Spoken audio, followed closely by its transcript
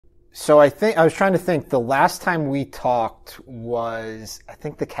So I was trying to think, the last time we talked was, I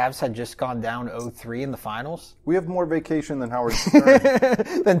think the Cavs had just gone down 0-3 in the finals. We have more vacation than Howard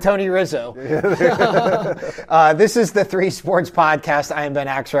Stern. Than Tony Rizzo. This is the 3 Sports Podcast. I am Ben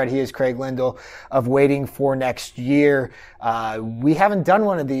Axelrod. He is Craig Lindell of Waiting for Next Year. We haven't done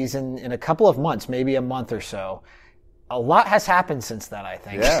one of these in a couple of months, maybe a month or so. A lot has happened since then, I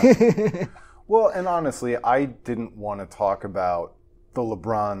think. Yeah. Well, and honestly, I didn't want to talk about the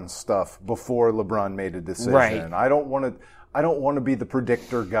LeBron stuff before LeBron made a decision. Right. I don't want to be the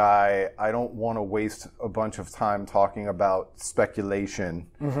predictor guy. I don't want to waste a bunch of time talking about speculation.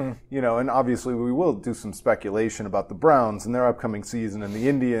 Mm-hmm. And obviously we will do some speculation about the Browns and their upcoming season and the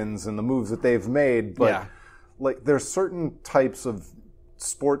Indians and the moves that they've made. But there's certain types of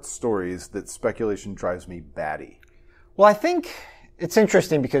sports stories that speculation drives me batty. Well, I think it's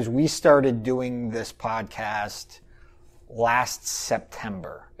interesting because we started doing this podcast last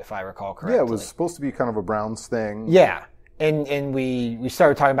September, if I recall correctly. Yeah, it was supposed to be kind of a Browns thing. Yeah. And we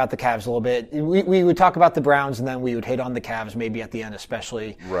started talking about the Cavs a little bit. We would talk about the Browns and then we would hit on the Cavs maybe at the end,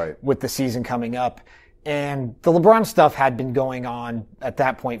 especially with the season coming up. And the LeBron stuff had been going on at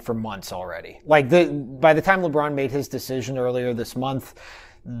that point for months already. By the time LeBron made his decision earlier this month,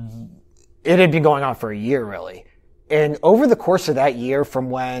 it had been going on for a year, really. And over the course of that year, from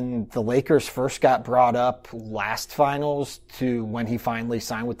when the Lakers first got brought up last finals to when he finally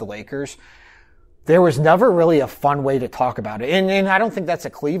signed with the Lakers, there was never really a fun way to talk about it. And I don't think that's a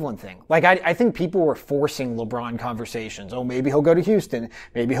Cleveland thing. I think people were forcing LeBron conversations. Oh, maybe he'll go to Houston.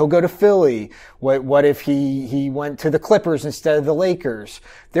 Maybe he'll go to Philly. What if he went to the Clippers instead of the Lakers?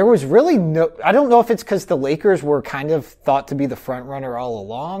 There was really I don't know if it's because the Lakers were kind of thought to be the front runner all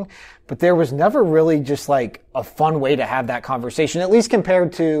along, but there was never really just a fun way to have that conversation, at least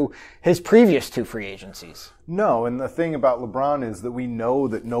compared to his previous 2 free agencies. No, and the thing about LeBron is that we know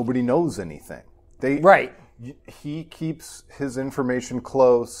that nobody knows anything. He keeps his information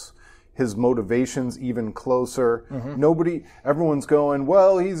close, his motivations even closer. Mm-hmm. Everyone's going,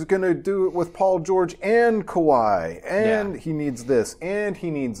 well, he's going to do it with Paul George and Kawhi, and he needs this, and he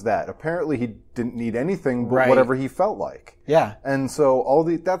needs that. Apparently he didn't need anything but whatever he felt like. Yeah. And so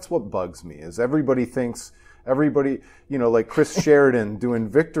that's what bugs me, is everybody, like Chris Sheridan doing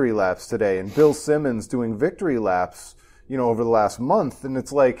victory laps today, and Bill Simmons doing victory laps, over the last month, and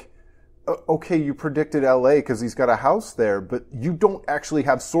it's like, okay, you predicted LA because he's got a house there, but you don't actually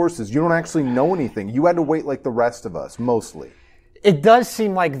have sources. You don't actually know anything. You had to wait like the rest of us, mostly. It does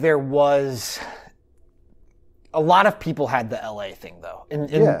seem like there was a lot of people had the LA thing, though.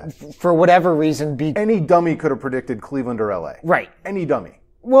 And for whatever reason, any dummy could have predicted Cleveland or LA. Right. Any dummy.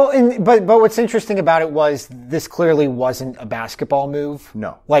 Well, but what's interesting about it was this clearly wasn't a basketball move.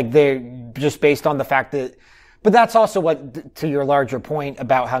 No. They're just based on the fact that. But that's also what, to your larger point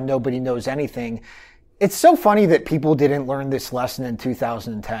about how nobody knows anything, it's so funny that people didn't learn this lesson in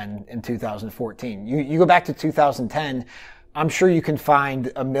 2010 and 2014. You go back to 2010, I'm sure you can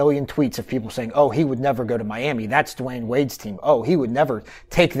find a million tweets of people saying, oh, he would never go to Miami. That's Dwayne Wade's team. Oh, he would never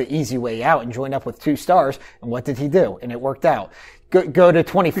take the easy way out and join up with 2 stars. And what did he do? And it worked out. Go to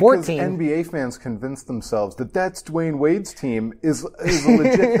 2014. Because NBA fans convinced themselves that that's Dwayne Wade's team is a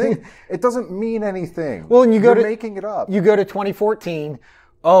legit thing. It doesn't mean anything. Well, and you're making it up. You go to 2014.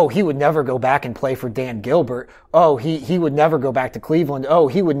 Oh, he would never go back and play for Dan Gilbert. Oh, he would never go back to Cleveland. Oh,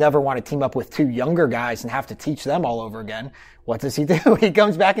 he would never want to team up with 2 younger guys and have to teach them all over again. What does he do? He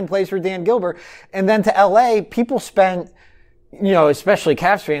comes back and plays for Dan Gilbert. And then to LA, people spent, especially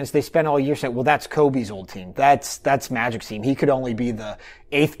Cavs fans, they spent all year saying, well, that's Kobe's old team. That's Magic's team. He could only be the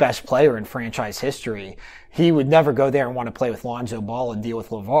 8th best player in franchise history. He would never go there and want to play with Lonzo Ball and deal with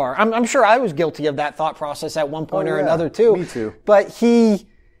LeVar. I'm sure I was guilty of that thought process at one point or another too. Me too. But he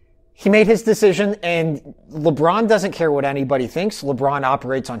made his decision, and LeBron doesn't care what anybody thinks. LeBron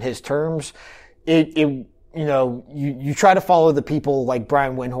operates on his terms. You try to follow the people like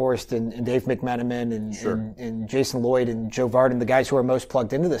Brian Windhorst and Dave McMenamin and Jason Lloyd and Joe Varden, the guys who are most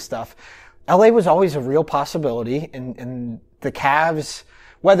plugged into this stuff. LA was always a real possibility, and the Cavs,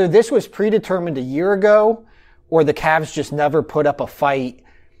 whether this was predetermined a year ago or the Cavs just never put up a fight,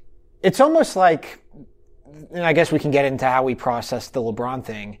 it's almost like, and I guess we can get into how we processed the LeBron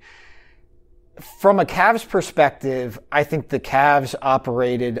thing. From a Cavs perspective, I think the Cavs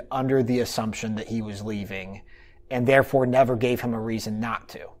operated under the assumption that he was leaving and therefore never gave him a reason not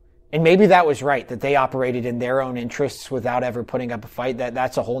to. And maybe that was right, that they operated in their own interests without ever putting up a fight.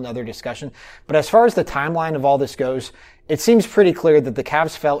 That's a whole nother discussion. But as far as the timeline of all this goes, it seems pretty clear that the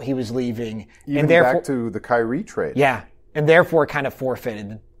Cavs felt he was leaving. Even and therefore, back to the Kyrie trade. Yeah, and therefore kind of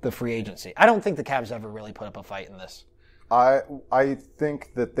forfeited the free agency. I don't think the Cavs ever really put up a fight in this. I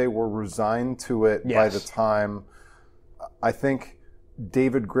think that they were resigned to it by the time. I think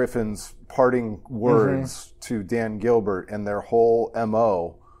David Griffin's parting words to Dan Gilbert and their whole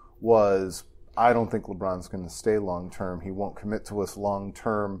MO was, I don't think LeBron's going to stay long term. He won't commit to us long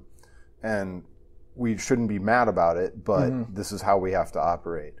term, and we shouldn't be mad about it, but this is how we have to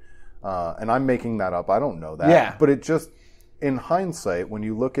operate. And I'm making that up. I don't know that. Yeah. But it just, in hindsight, when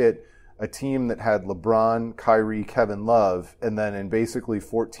you look at a team that had LeBron, Kyrie, Kevin Love, and then in basically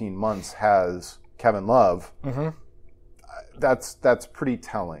 14 months has Kevin Love, that's pretty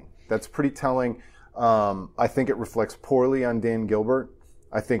telling. That's pretty telling. I think it reflects poorly on Dan Gilbert.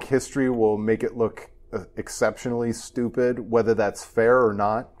 I think history will make it look exceptionally stupid, whether that's fair or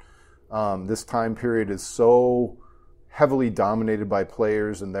not. This time period is so heavily dominated by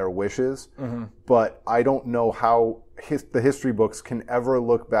players and their wishes, but I don't know how the history books can ever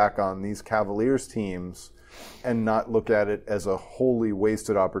look back on these Cavaliers teams and not look at it as a wholly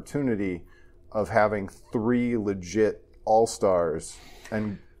wasted opportunity of having 3 legit all-stars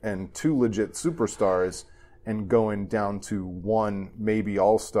and 2 legit superstars and going down to 1 maybe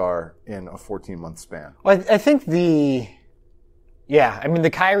all-star in a 14-month span. Well, I think the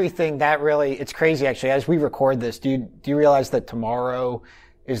Kyrie thing, that really, it's crazy actually. As we record this, do you realize that tomorrow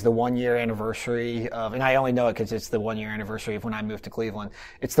is the 1-year anniversary of, and I only know it because it's the 1-year anniversary of when I moved to Cleveland.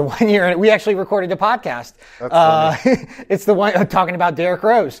 It's the 1 year, we actually recorded a podcast. That's funny. It's the one, talking about Derrick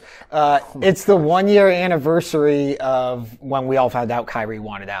Rose. It's the 1-year anniversary of when we all found out Kyrie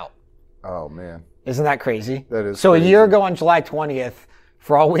wanted out. Oh man. Isn't that crazy? That is so crazy. A year ago on July 20th,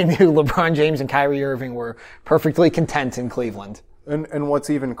 for all we knew, LeBron James and Kyrie Irving were perfectly content in Cleveland. And what's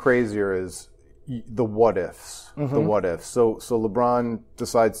even crazier is the what ifs. The what ifs. So LeBron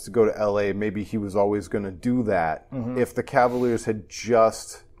decides to go to LA. Maybe he was always going to do that. If the Cavaliers had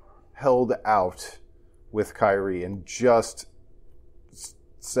just held out with Kyrie and just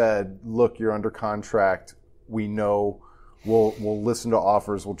said, "Look, you're under contract. We know we'll listen to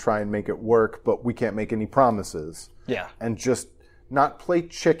offers. We'll try and make it work, but we can't make any promises." Yeah. And just not play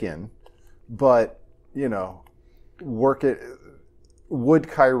chicken, but work it. Would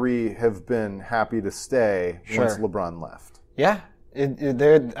Kyrie have been happy to stay once LeBron left? Yeah.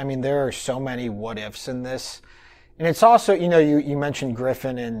 There are so many what ifs in this. And it's also, you mentioned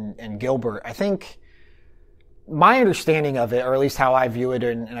Griffin and Gilbert. I think my understanding of it, or at least how I view it,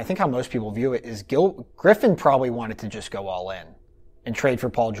 and I think how most people view it, is Griffin probably wanted to just go all in and trade for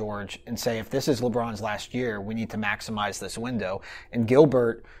Paul George and say, if this is LeBron's last year, we need to maximize this window. And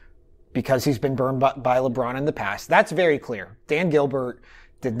Gilbert, because he's been burned by LeBron in the past. That's very clear. Dan Gilbert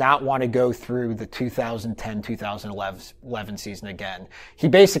did not want to go through the 2010-2011 season again. He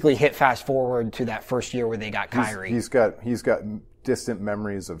basically hit fast forward to that first year where they got Kyrie. He's got distant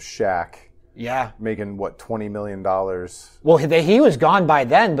memories of Shaq. Yeah. Making, $20 million? Well, he was gone by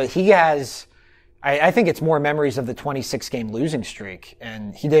then, but he has, I think it's more memories of the 26-game losing streak,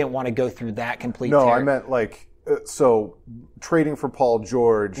 and he didn't want to go through that complete tear. I meant so trading for Paul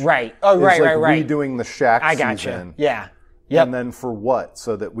George. Right. Oh, right. Redoing the Shaq I gotcha. season. Yeah. Yep. And then for what?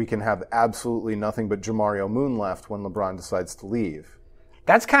 So that we can have absolutely nothing but Jamario Moon left when LeBron decides to leave.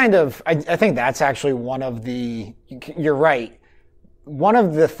 That's kind of, I think that's actually one of the, you're right. One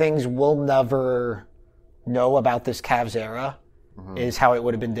of the things we'll never know about this Cavs era is how it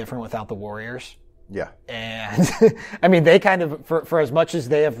would have been different without the Warriors. Yeah. And they kind of, for as much as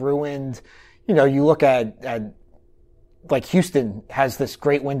they have ruined, you look at like Houston has this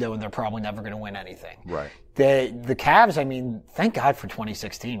great window and they're probably never going to win anything. Right. The Cavs, thank God for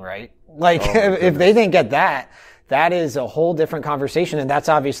 2016, right? If they didn't get that, that is a whole different conversation, and that's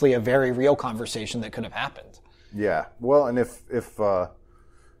obviously a very real conversation that could have happened. Yeah. Well, and if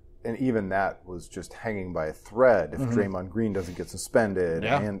and even that was just hanging by a thread if Draymond Green doesn't get suspended.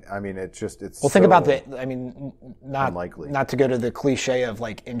 Yeah. And it's well, think about not unlikely. Not to go to the cliche of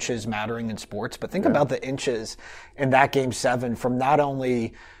inches mattering in sports, but think about the inches in that Game 7 from not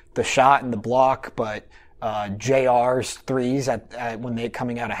only the shot and the block, but JR's threes when they're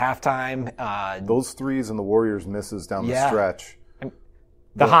coming out of halftime. Those threes and the Warriors misses down the stretch.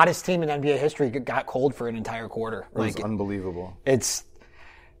 The hottest team in NBA history got cold for an entire quarter. It was unbelievable. It's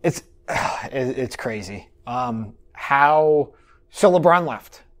crazy. So LeBron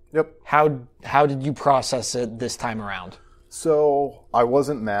left. Yep. How did you process it this time around? So I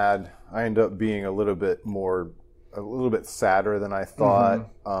wasn't mad. I ended up being a little bit sadder than I thought.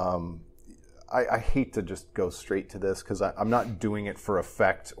 I hate to just go straight to this because I'm not doing it for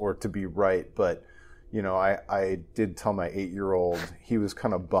effect or to be right, but I did tell my 8-year-old. He was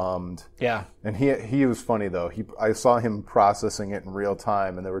kind of bummed. Yeah. And he was funny though. I saw him processing it in real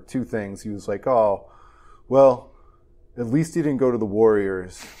time, and there were two things. He was like, "Oh, well, at least he didn't go to the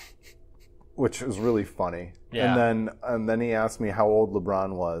Warriors, which was really funny. Yeah. And then he asked me how old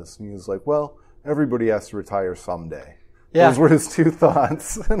LeBron was. And he was like, well, everybody has to retire someday. Yeah. Those were his two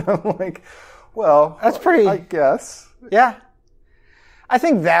thoughts. And I'm like, well, that's pretty, I guess. Yeah. I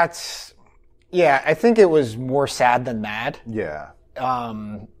think I think it was more sad than mad. Yeah.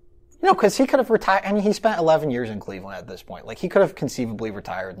 Because he could have retired. I mean, he spent 11 years in Cleveland at this point. Like, he could have conceivably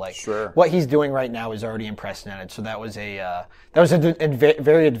retired. Like, sure. What he's doing right now is already unprecedented. So that was a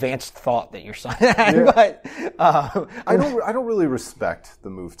very advanced thought that your son had. Yeah. But I don't really respect the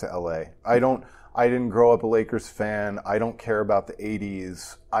move to LA. I didn't grow up a Lakers fan. I don't care about the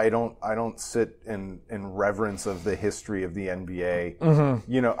 80s. I don't sit in reverence of the history of the NBA.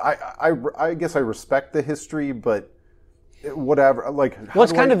 Mm-hmm. You know, I guess I respect the history, but whatever. Like,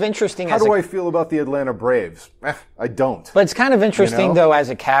 what's kind of interesting? How do I feel about the Atlanta Braves? I don't. But it's kind of interesting though, as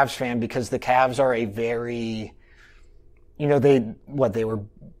a Cavs fan, because the Cavs are a very, they were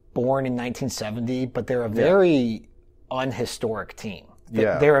born in 1970, but they're a very unhistoric team.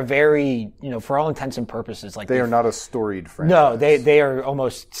 Yeah. They're a very, for all intents and purposes, like they are not a storied franchise. No, they are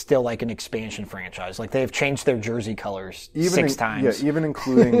almost still like an expansion franchise. Like, they've changed their jersey colors 6 times. Yeah, even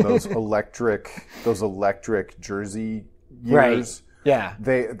including those electric jersey years. Right. Yeah.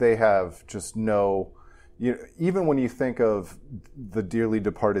 They have just no. Even when you think of the dearly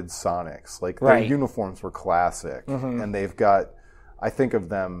departed Sonics, like their uniforms were classic, and they've got. I think of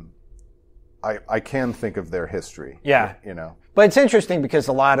them. I can think of their history. Yeah. But it's interesting because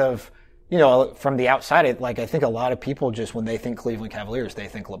a lot of, from the outside, I think a lot of people just, when they think Cleveland Cavaliers, they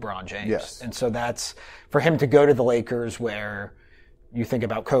think LeBron James. Yes. And so that's, for him to go to the Lakers where you think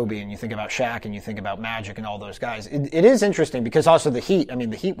about Kobe and you think about Shaq and you think about Magic and all those guys. It is interesting because also the Heat,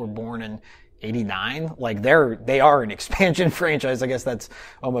 the Heat were born in 89. Like, they are an expansion franchise. I guess that's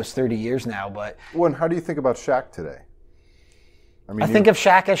almost 30 years now, but. Well, and how do you think about Shaq today? I think of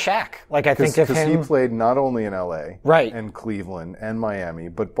Shaq as Shaq. Like, I think of him. Because he played not only in LA, right, and Cleveland and Miami,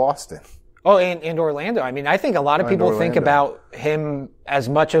 but Boston. Oh, and Orlando. I think a lot of people think about him as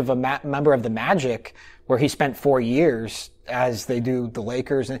much of a member of the Magic, where he spent 4 years, as they do the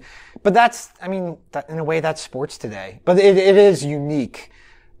Lakers. But that's, in a way, that's sports today. But it is unique,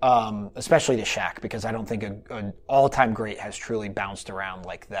 especially to Shaq, because I don't think an all-time great has truly bounced around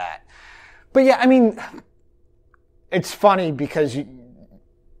like that. But yeah, it's funny because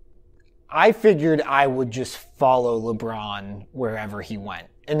I figured I would just follow LeBron wherever he went.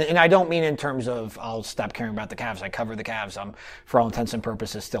 And I don't mean in terms of I'll stop caring about the Cavs. I cover the Cavs. I'm, for all intents and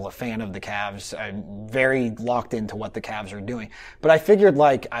purposes, still a fan of the Cavs. I'm very locked into what the Cavs are doing. But I figured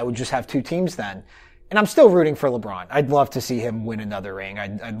I would just have 2 teams then. And I'm still rooting for LeBron. I'd love to see him win another ring.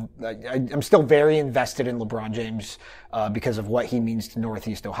 I'm still very invested in LeBron James because of what he means to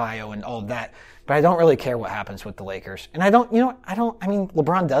Northeast Ohio and all of that. But I don't really care what happens with the Lakers. And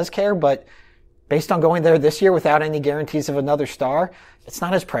LeBron does care, but based on going there this year without any guarantees of another star, it's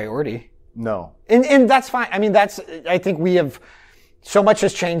not his priority. No. And that's fine. I think we have, so much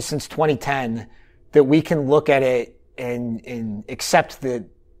has changed since 2010 that we can look at it and accept that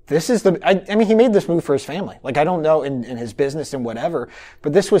this is he made this move for his family. I don't know in his business and whatever,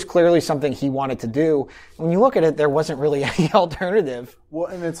 but this was clearly something he wanted to do. When you look at it, there wasn't really any alternative. Well,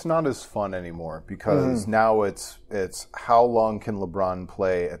 and it's not as fun anymore because now it's how long can LeBron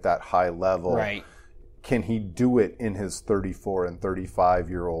play at that high level? Right. Can he do it in his 34 and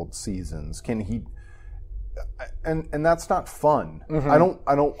 35-year-old seasons? Can he? And that's not fun. I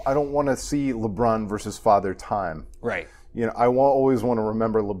don't want to see LeBron versus Father Time. Right. I always want to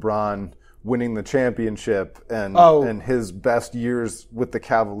remember LeBron winning the championship and his best years with the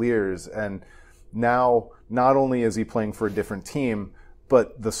Cavaliers. And now, not only is he playing for a different team,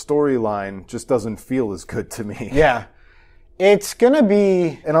 but the storyline just doesn't feel as good to me. Yeah. It's going to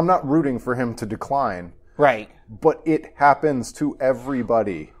be... And I'm not rooting for him to decline. Right. But it happens to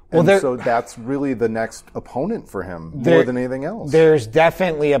everybody. And so that's really the next opponent for him more than anything else. There's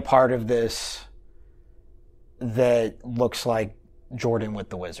definitely a part of this that looks like Jordan with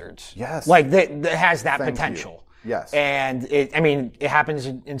the Wizards. Yes. That has that potential. Yes. And it happens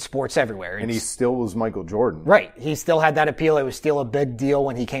in sports everywhere. And he still was Michael Jordan. Right. He still had that appeal. It was still a big deal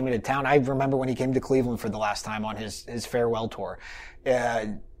when he came into town. I remember when he came to Cleveland for the last time on his farewell tour.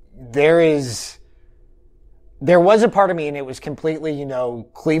 There was a part of me, and it was completely,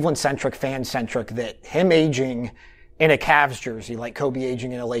 Cleveland-centric, fan-centric, that him aging in a Cavs jersey, like Kobe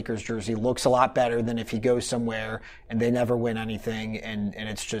aging in a Lakers jersey, looks a lot better than if he goes somewhere and they never win anything and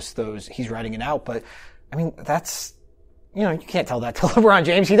it's just he's writing it out. But, you can't tell that to LeBron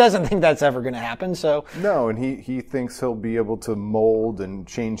James. He doesn't think that's ever going to happen. So no, and he thinks he'll be able to mold and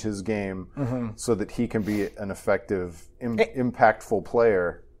change his game so that he can be an effective, impactful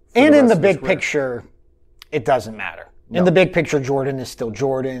player. And in the big picture, it doesn't matter. No. In the big picture, Jordan is still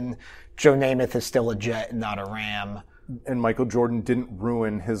Jordan. Joe Namath is still a Jet and not a Ram. And Michael Jordan didn't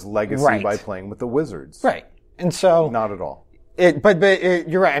ruin his legacy by playing with the Wizards. Right. And so... Not at all. But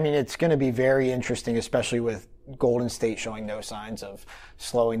you're right. I mean, it's going to be very interesting, especially with Golden State showing no signs of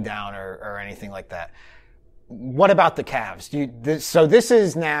slowing down or anything like that. What about the Cavs? So this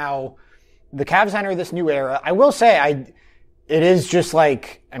is now, the Cavs enter this new era. I will say, it is just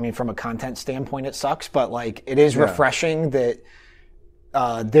like, I mean, from a content standpoint, it sucks, but like, it is refreshing that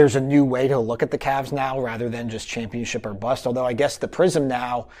there's a new way to look at the Cavs now rather than just championship or bust. Although I guess the prism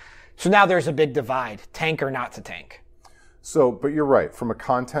now, so now there's a big divide, tank or not to tank. So, but you're right. From a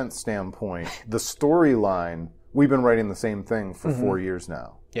content standpoint, the storyline, we've been writing the same thing for 4 years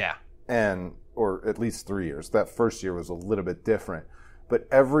now. Yeah. Or at least 3 years. That first year was a little bit different. But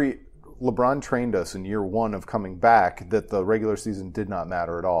LeBron trained us in year one of coming back that the regular season did not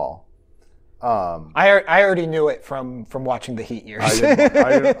matter at all. I already knew it from watching the Heat years.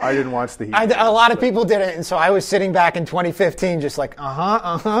 I didn't watch the Heat. A lot of people didn't, and so I was sitting back in 2015 just like,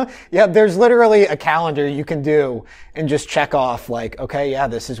 Yeah, there's literally a calendar you can do and just check off like, okay, yeah,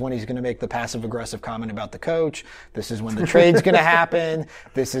 this is when he's going to make the passive-aggressive comment about the coach. This is when the trade's going to happen.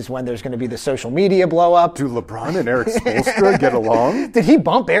 This is when there's going to be the social media blow-up. Do LeBron and Eric Spoelstra get along? Did he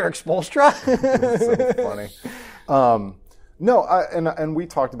bump Eric Spoelstra? That's so funny. No, and we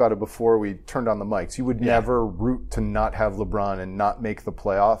talked about it before we turned on the mics. You would never root to not have LeBron and not make the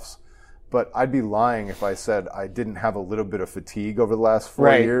playoffs. But I'd be lying if I said I didn't have a little bit of fatigue over the last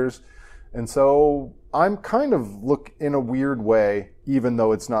 4 years. And so I'm kind of in a weird way, even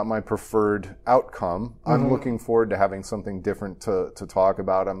though it's not my preferred outcome, I'm looking forward to having something different to talk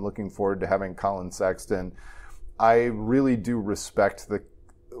about. I'm looking forward to having Colin Sexton. I really do respect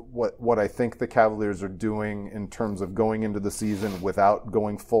what I think the Cavaliers are doing in terms of going into the season without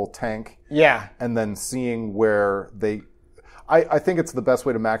going full tank. Yeah. And then seeing where I think it's the best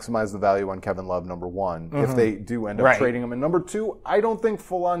way to maximize the value on Kevin Love, number one, if they do end up trading him. And number two, I don't think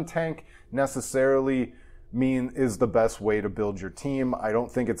full on tank necessarily is the best way to build your team. I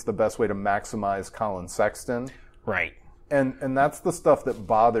don't think it's the best way to maximize Colin Sexton. Right. And that's the stuff that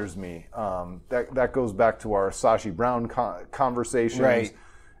bothers me. That goes back to our Sashi Brown conversations. Right.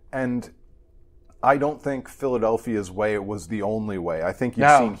 And I don't think Philadelphia's way was the only way. I think you've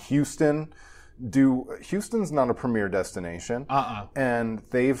seen Houston Houston's not a premier destination. And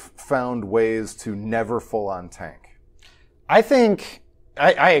they've found ways to never full on tank. I think,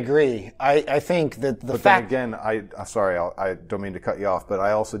 I agree. I think that But then again, I don't mean to cut you off, but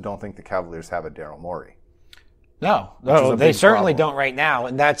I also don't think the Cavaliers have a Daryl Morey. No, they certainly don't right now.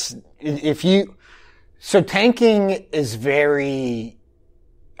 And that's, so tanking is very,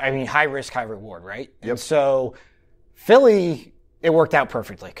 high risk, high reward, right? Yep. And so Philly, it worked out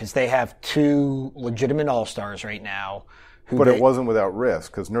perfectly because they have two legitimate all-stars right now. But it wasn't without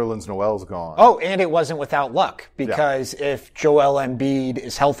risk because Nerlens Noel's gone. Oh, and it wasn't without luck because if Joel Embiid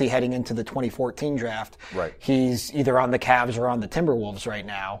is healthy heading into the 2014 draft, he's either on the Cavs or on the Timberwolves right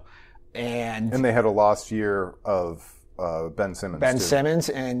now. And they had a lost year of Ben Simmons. Simmons,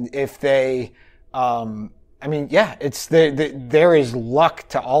 and if they, it's there is luck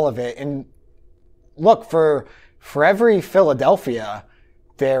to all of it. And look, for every Philadelphia,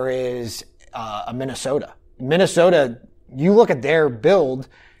 there is a Minnesota. Minnesota, you look at their build,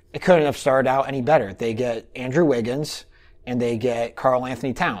 it couldn't have started out any better. They get Andrew Wiggins and they get Karl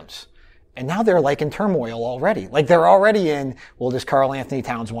Anthony Towns. And now they're like in turmoil already. Like they're already in, well, this Karl Anthony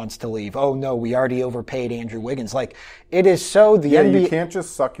Towns wants to leave. Oh no, we already overpaid Andrew Wiggins. Like it is so the NBA. You can't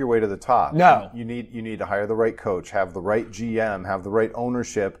just suck your way to the top. No. You need to hire the right coach, have the right GM, have the right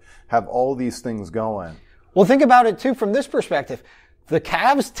ownership, have all these things going. Well, think about it too from this perspective. The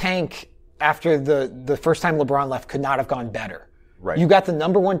Cavs tank after the first time LeBron left could not have gone better. Right. You got the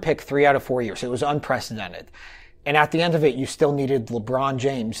number one pick 3 out of 4 years. It was unprecedented. And at the end of it, you still needed LeBron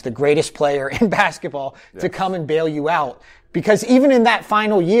James, the greatest player in basketball, to come and bail you out. Because even in that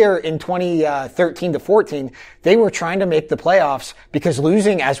final year in 2013 to 14, they were trying to make the playoffs because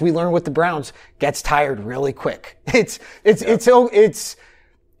losing, as we learned with the Browns, gets tired really quick. It's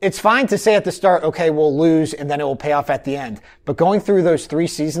fine to say at the start, okay, we'll lose and then it will pay off at the end. But going through those 3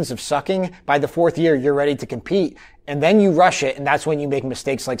 seasons of sucking, by the 4th year, you're ready to compete. And then you rush it, and that's when you make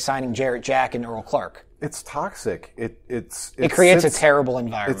mistakes like signing Jarrett Jack and Earl Clark. It's toxic. It creates a terrible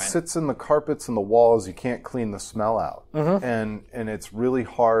environment. It sits in the carpets and the walls. You can't clean the smell out. And it's really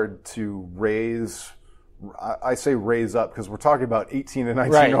hard to raise I say raise up because we're talking about 18 and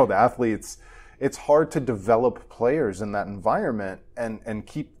 19-year-old athletes. It's hard to develop players in that environment and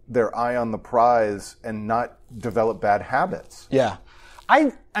keep their eye on the prize and not develop bad habits. Yeah.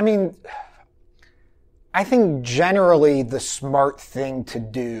 I mean, I think generally the smart thing to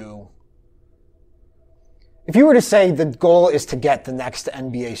do, if you were to say the goal is to get the next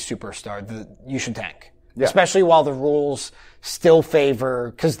NBA superstar, you should tank. Yeah. Especially while the rules still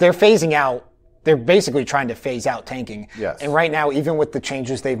favor, because they're phasing out. They're basically trying to phase out tanking. Yes. And right now, even with the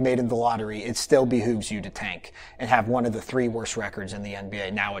changes they've made in the lottery, it still behooves you to tank and have one of the 3 worst records in the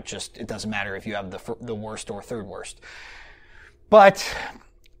NBA. Now it doesn't matter if you have the worst or third worst. But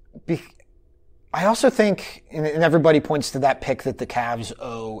I also think, and everybody points to that pick that the Cavs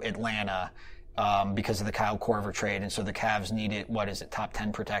owe Atlanta because of the Kyle Korver trade. And so the Cavs need it, what is it, top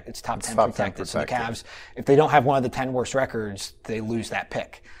 10 protected? It's top 10 protected. So the Cavs, if they don't have one of the 10 worst records, they lose that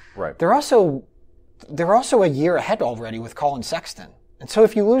pick. Right. They're also a year ahead already with Colin Sexton. And so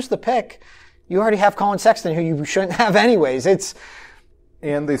if you lose the pick, you already have Colin Sexton, who you shouldn't have anyways.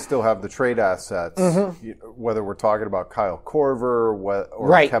 And they still have the trade assets, whether we're talking about Kyle Korver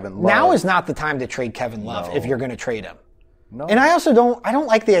or Kevin Love. Now is not the time to trade Kevin Love if you're going to trade him. No. And I don't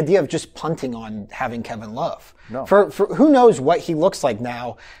like the idea of just punting on having Kevin Love. No. For who knows what he looks like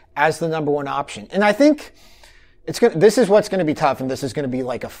now as the number 1 option. And I think this is what's going to be tough, and this is going to be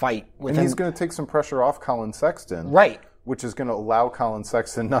like a fight with him. And he's going to take some pressure off Colin Sexton. Right. Which is going to allow Colin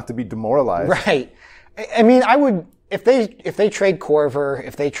Sexton not to be demoralized. Right. I mean, I would, if they trade Korver,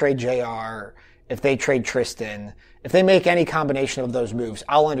 if they trade JR, if they trade Tristan, if they make any combination of those moves,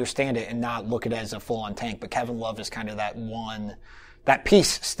 I'll understand it and not look at it as a full-on tank. But Kevin Love is kind of that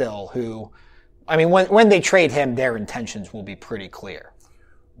piece still who, I mean, when they trade him, their intentions will be pretty clear.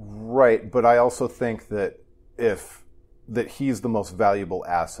 Right. But I also think that he's the most valuable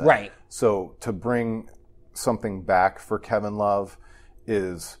asset. Right. So to bring something back for Kevin Love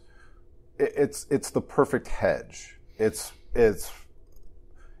it's the perfect hedge. Is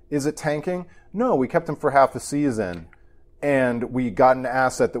it tanking? No, we kept him for half a season and we got an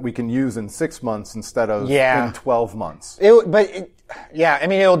asset that we can use in 6 months instead of in 12 months. I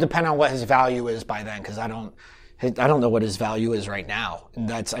mean, it'll depend on what his value is by then, because I don't know what his value is right now. And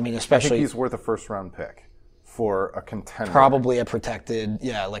especially. I think he's worth a first-round pick for a contender. Probably a protected,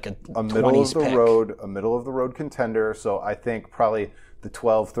 like a 20s a middle of the road contender. So I think probably the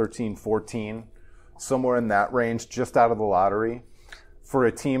 12, 13, 14, somewhere in that range, just out of the lottery for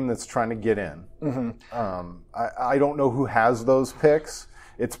a team that's trying to get in. Mm-hmm. I don't know who has those picks.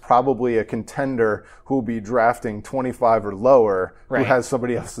 It's probably a contender who will be drafting 25 or lower who has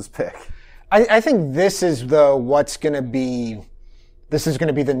somebody else's pick. I think this is going to be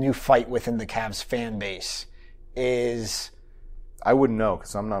the new fight within the Cavs fan base. I wouldn't know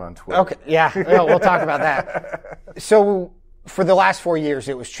because I'm not on Twitter. Okay, yeah, we'll talk about that. So for the last 4 years,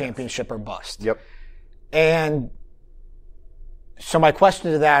 it was championship or bust. Yep. And so my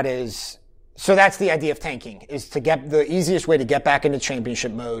question to that is, so that's the idea of tanking, is to get the easiest way to get back into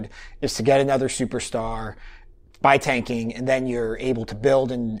championship mode is to get another superstar by tanking, and then you're able to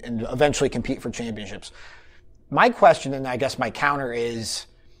build and eventually compete for championships. My question, and I guess my counter is,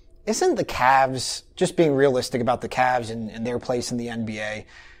 isn't the Cavs, just being realistic about the Cavs and their place in the NBA,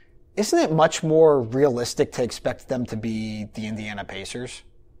 isn't it much more realistic to expect them to be the Indiana Pacers?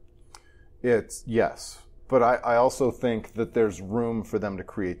 Yes. But I also think that there's room for them to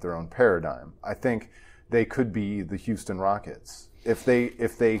create their own paradigm. I think they could be the Houston Rockets. If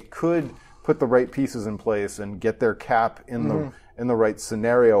they could put the right pieces in place and get their cap in the right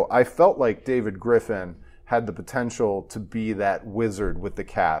scenario, I felt like David Griffin had the potential to be that wizard with the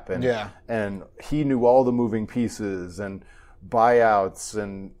cap. And he knew all the moving pieces and buyouts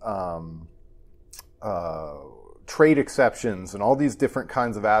and trade exceptions and all these different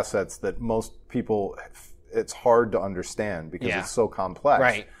kinds of assets that most people, it's hard to understand because it's so complex.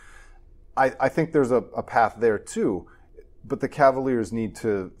 Right. I think there's a path there too, but the Cavaliers need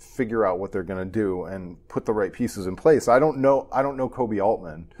to figure out what they're going to do and put the right pieces in place. I don't know Kobe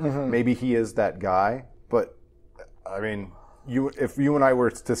Altman. Mm-hmm. Maybe he is that guy, but I mean, if you and I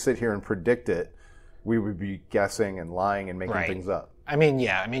were to sit here and predict it, we would be guessing and lying and making things up. I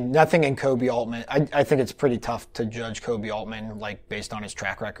mean, nothing in Kobe Altman. I think it's pretty tough to judge Kobe Altman based on his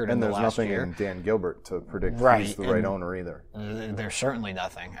track record in the last year. And there's nothing in Dan Gilbert to predict he's the right owner either. There's certainly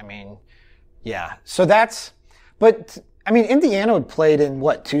nothing. I mean, so but I mean, Indiana had played in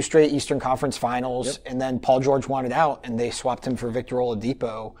 2 straight Eastern Conference Finals, and then Paul George wanted out, and they swapped him for Victor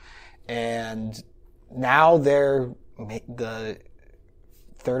Oladipo, and now they're the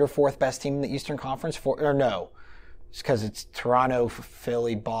 3rd or 4th best team in the Eastern Conference. It's because it's Toronto,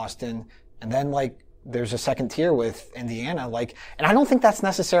 Philly, Boston, and then there's a second tier with Indiana. And I don't think that's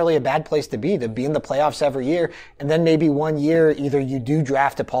necessarily a bad place to be in the playoffs every year. And then maybe one year, either you do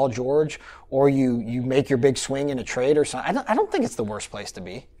draft a Paul George or you make your big swing in a trade or something. I don't think it's the worst place to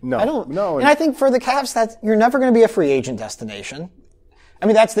be. No. And I think for the Cavs, that you're never going to be a free agent destination. I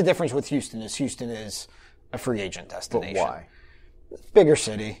mean, that's the difference with Houston is a free agent destination. But why? Bigger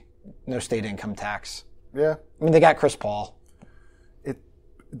city, no state income tax. Yeah. I mean, they got Chris Paul.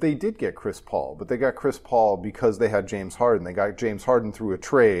 They did get Chris Paul, but they got Chris Paul because they had James Harden. They got James Harden through a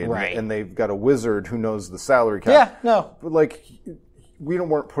trade, right. And they've got a wizard who knows the salary cap. Yeah, no. But we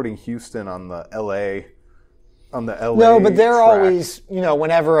weren't putting Houston on the LA. No, but they're track always,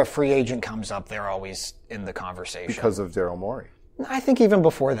 whenever a free agent comes up, they're always in the conversation because of Daryl Morey. I think even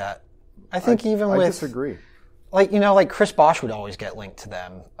before that. I disagree. Like Chris Bosh would always get linked to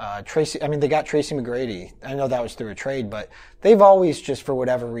them. They got Tracy McGrady. I know that was through a trade, but they've always just, for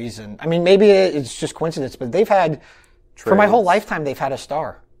whatever reason, I mean, maybe it's just coincidence, but they've had, trades. For my whole lifetime, they've had a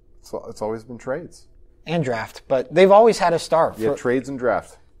star. So it's always been trades. And draft, but they've always had a star. Yeah, trades and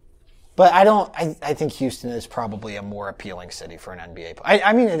draft. But I think Houston is probably a more appealing city for an NBA player.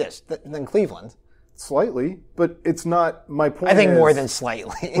 I mean, it is, than Cleveland. Slightly, but it's not, my point I think more than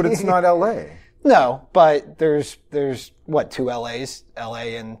slightly. But it's not LA. No, but there's what, 2 LAs?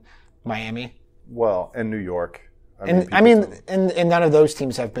 LA and Miami? Well, and New York. And none of those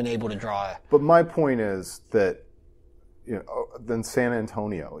teams have been able to draw. But my point is that, then San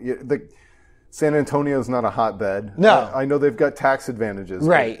Antonio. San Antonio's not a hotbed. No. I know they've got tax advantages.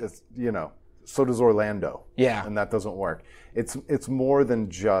 Right. So does Orlando. Yeah. And that doesn't work. It's more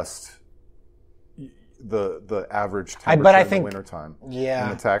than just the average temperature in the wintertime. Yeah.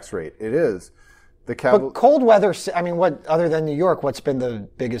 And the tax rate. It is. But cold weather, what, other than New York, what's been the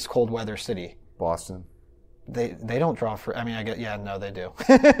biggest cold weather city? Boston. They don't draw for, they do.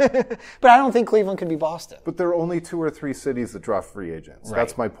 But I don't think Cleveland could be Boston. But there are only 2 or 3 cities that draw free agents. Right.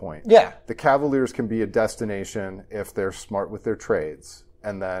 That's my point. Yeah. The Cavaliers can be a destination if they're smart with their trades.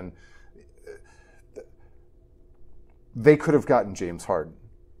 And then they could have gotten James Harden.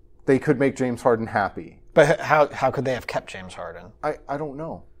 They could make James Harden happy. But how could they have kept James Harden? I don't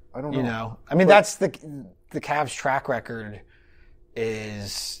know. That's the Cavs' track record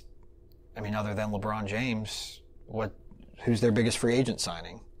is, other than LeBron James, who's their biggest free agent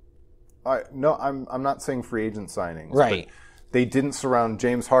signing? No, I'm not saying free agent signings. Right. But they didn't surround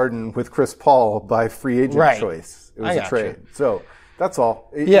James Harden with Chris Paul by free agent choice. It was a trade. So that's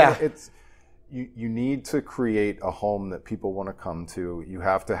all. You need to create a home that people want to come to. You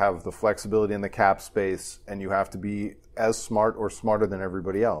have to have the flexibility in the cap space, and you have to be as smart or smarter than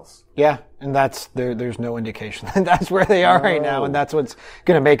everybody else. Yeah, and there's no indication that that's where they are right now, and that's what's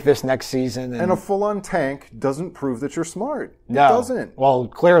going to make this next season. And a full-on tank doesn't prove that you're smart. It no. doesn't. Well,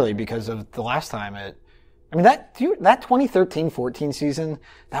 clearly, because of the last time that 2013-14 season,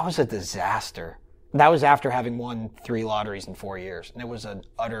 that was a disaster. That was after having won 3 lotteries in 4 years, and it was a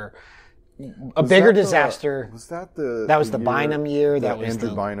bigger disaster. Was that That was the Bynum year. That was Andrew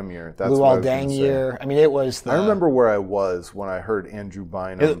the Bynum year. That's Lou Aldang year. It was I remember where I was when I heard Andrew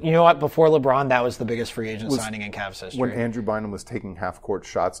Bynum. You know what? Before LeBron, that was the biggest free agent signing in Cavs history. When Andrew Bynum was taking half-court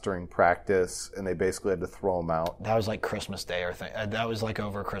shots during practice, and they basically had to throw him out. That was like Christmas Day that was like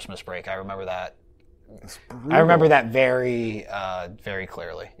over Christmas break. I remember that. I remember that very, very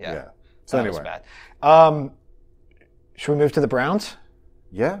clearly. Yeah. So that anyway. was bad. Should we move to the Browns?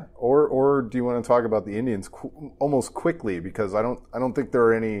 Yeah, or do you want to talk about the Indians almost quickly, because I don't think there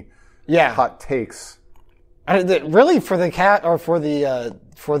are any hot takes. Really, for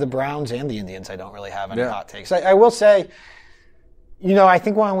the Browns and the Indians, I don't really have any hot takes. I will say, I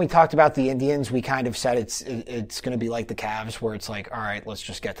think when we talked about the Indians, we kind of said it's going to be like the Cavs, where it's like, all right, let's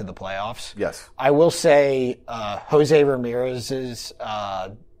just get to the playoffs. Yes. I will say Jose Ramirez's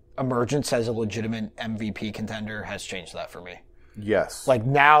emergence as a legitimate MVP contender has changed that for me. Yes.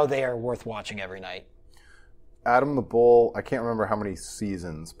 Now they are worth watching every night. Adam the Bull, I can't remember how many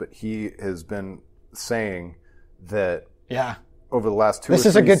seasons, but he has been saying that over the last 2 or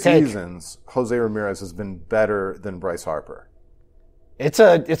 3 seasons, Jose Ramirez has been better than Bryce Harper. It's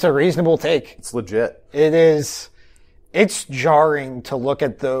a reasonable take. It's legit. It is. It's jarring to look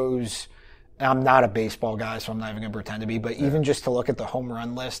at those. I'm not a baseball guy, so I'm not even going to pretend to be, but even just to look at the home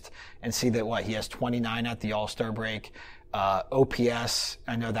run list and see that he has 29 at the All-Star break. OPS,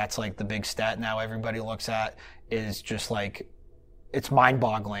 I know that's like the big stat now everybody looks at, is just it's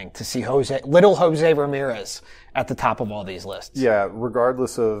mind-boggling to see little Jose Ramirez at the top of all these lists. Yeah,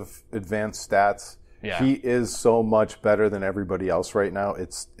 regardless of advanced stats, he is so much better than everybody else right now.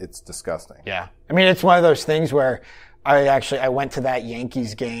 It's disgusting. Yeah. It's one of those things where I went to that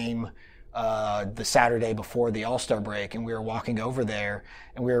Yankees game the Saturday before the All-Star break, and we were walking over there,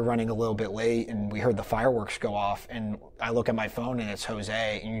 and we were running a little bit late, and we heard the fireworks go off, and I look at my phone, and it's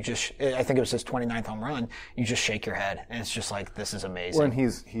Jose, and I think it was his 29th home run, you just shake your head, and it's just like, this is amazing. When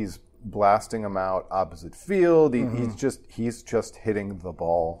he's blasting them out opposite field, he's just hitting the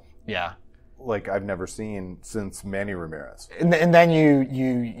ball. Yeah. Like I've never seen since Manny Ramirez. And then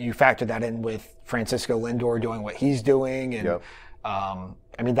you factor that in with Francisco Lindor doing what he's doing, and yep.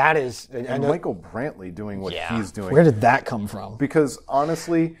 I mean that is and Michael Brantley doing what he's doing. Where did that come from? Because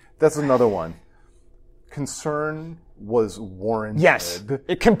honestly, that's another one. Concern was warranted. Yes,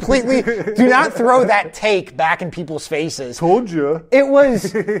 it completely. Do not throw that take back in people's faces. Told you. It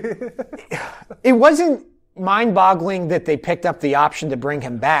was. It wasn't mind-boggling that they picked up the option to bring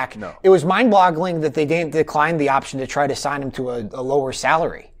him back. No. It was mind-boggling that they didn't decline the option to try to sign him to a lower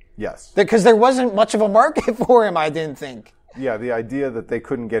salary. Yes. Because there wasn't much of a market for him, I didn't think. Yeah, the idea that they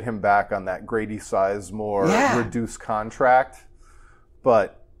couldn't get him back on that Grady Sizemore reduced contract,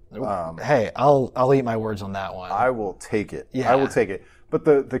 but hey, I'll eat my words on that one. I will take it. Yeah. I will take it. But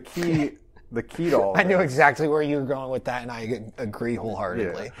the key to all I knew exactly where you were going with that, and I agree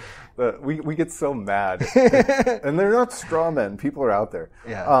wholeheartedly. Yeah. We get so mad, and they're not straw men. People are out there.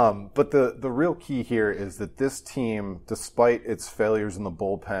 Yeah. But the real key here is that this team, despite its failures in the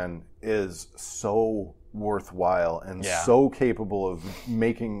bullpen, is so worthwhile and so capable of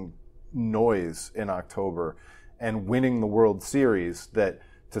making noise in October and winning the World Series that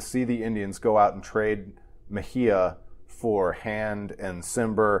to see the Indians go out and trade Mejia for Hand and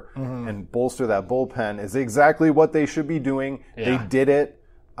Simber and bolster that bullpen is exactly what they should be doing. Yeah. They did it.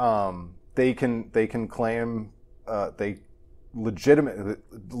 They can claim they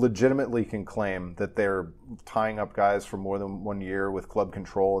legitimately can claim that they're tying up guys for more than 1 year with club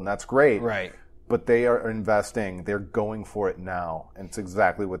control, and that's great. Right. But they are investing. They're going for it now, and it's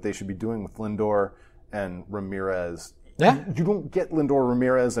exactly what they should be doing with Lindor and Ramirez. Yeah. You don't get Lindor,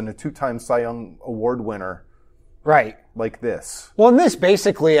 Ramirez, and a 2-time Cy Young Award winner. Right. Like this. Well, and this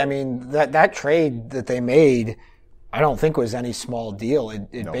basically, I mean, that trade that they made, I don't think was any small deal.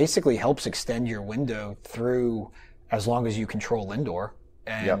 It basically helps extend your window through as long as you control Lindor.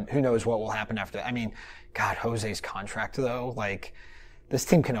 And who knows what will happen after that. I mean, God, Jose's contract, though, like, this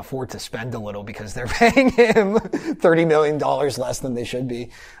team can afford to spend a little because they're paying him $30 million less than they should be.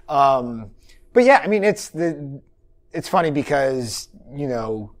 But yeah, I mean, it's funny because, you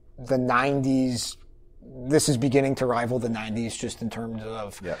know, the 90s, this is beginning to rival the 90s just in terms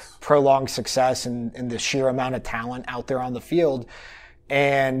of prolonged success and the sheer amount of talent out there on the field.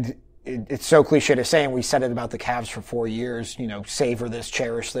 And it's so cliche to say, and we said it about the Cavs for 4 years, you know, savor this,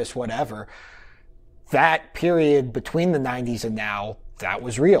 cherish this, whatever. That period between the 90s and now, that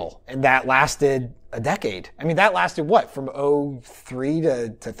was real. And that lasted a decade. I mean, that lasted what? From 03 to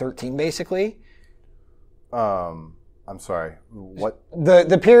 13, basically? I'm sorry. What?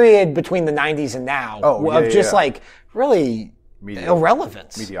 The period between the 90s and now like really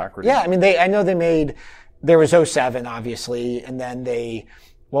irrelevance. Mediocrity. Yeah, I mean, I know they made, there was 07, obviously, and then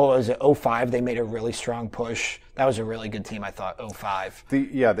what was it, 05, they made a really strong push. That was a really good team, I thought, 05.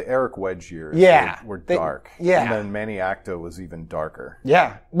 The Eric Wedge years were dark. Yeah. And then Manny Acta was even darker.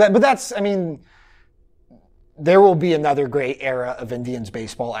 Yeah. But that's, I mean, there will be another great era of Indians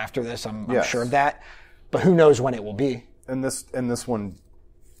baseball after this. I'm sure of that. But who knows when it will be. And this one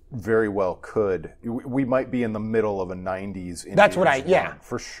very well could. We might be in the middle of a 90s Indians That's what run,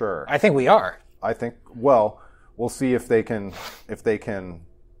 for sure. I think we are. I think, well, we'll see if they can,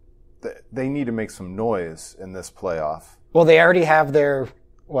 they need to make some noise in this playoff. Well, they already have their,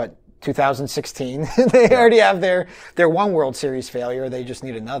 2016. They already have their one World Series failure. They just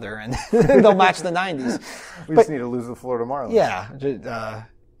need another, and they'll match the 90s. We just need to lose the Florida Marlins. Yeah.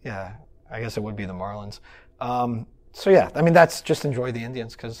 I guess it would be the Marlins. So yeah, I mean, just enjoy the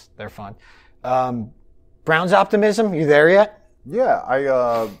Indians because they're fun. Browns optimism, you there yet?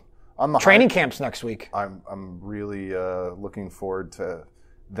 Yeah, on the training camps next week. I'm really looking forward to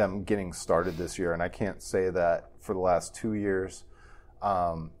them getting started this year, and I can't say that for the last 2 years.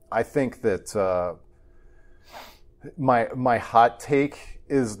 I think that my hot take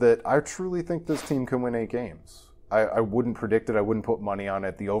is that I truly think this team can win 8 games. I wouldn't predict it. I wouldn't put money on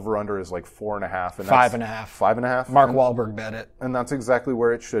it. The over/under is like 4.5. And 5.5. 5.5? Mark Wahlberg bet it. And that's exactly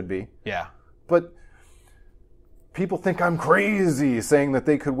where it should be. Yeah. But people think I'm crazy saying that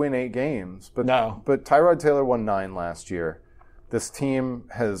they could win 8 games. But no. But Tyrod Taylor won 9 last year. This team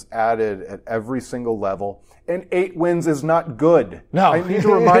has added at every single level. And 8 wins is not good. No. I need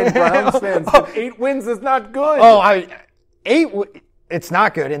to remind Browns fans that 8 wins is not good. It's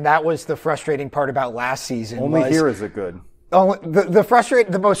not good, and that was the frustrating part about last season. Only here is it good. Oh,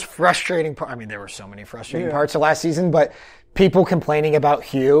 the most frustrating part. I mean, there were so many frustrating parts of last season, but people complaining about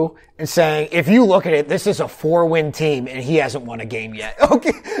Hugh and saying, if you look at it, this is a 4-win team and he hasn't won a game yet.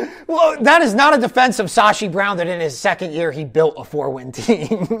 Okay. Well, that is not a defense of Sashi Brown that in his second year he built a 4-win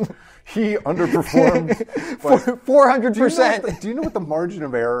team. He underperformed 400%. Do you know what the margin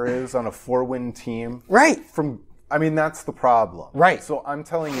of error is on a 4-win team? Right. That's the problem. Right. So I'm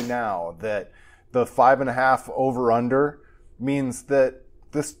telling you now that the 5.5 over-under means that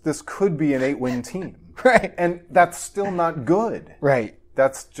this could be an 8-win team. Right. And that's still not good. Right.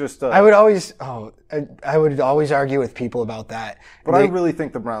 That's just I would always argue with people about that. But I really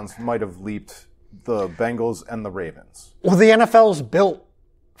think the Browns might have leaped the Bengals and the Ravens. Well, the NFL's built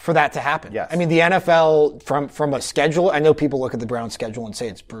for that to happen. Yes. I mean, the NFL from a schedule, I know people look at the Browns schedule and say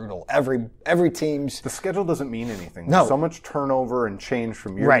it's brutal. Every team's... The schedule doesn't mean anything. No. There's so much turnover and change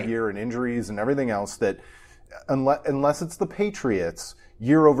from year to year and injuries and everything else that unless it's the Patriots...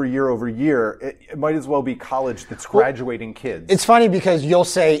 year over year over year, it might as well be college that's graduating kids. It's funny because you'll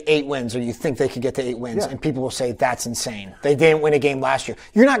say 8 wins, or you think they could get to 8 wins, and people will say that's insane. They didn't win a game last year.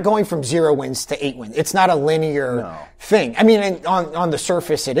 You're not going from 0 wins to 8 wins. It's not a linear thing. I mean, on the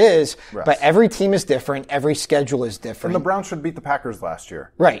surface it is, but every team is different. Every schedule is different. And the Browns should beat the Packers last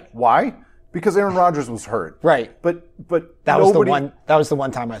year. Right. Why? Because Aaron Rodgers was hurt. Right. But that was the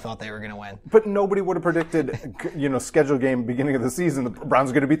one time I thought they were going to win. But nobody would have predicted, schedule game beginning of the season, the Browns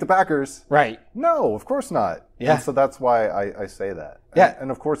are going to beat the Packers. Right. No, of course not. Yeah. And so that's why I say that. Yeah. And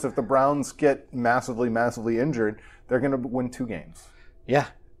of course, if the Browns get massively, massively injured, they're going to win 2 games. Yeah.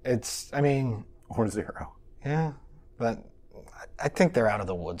 Or 0. Yeah. But I think they're out of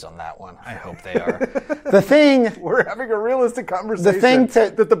the woods on that one. I hope they are. The thing... We're having a realistic conversation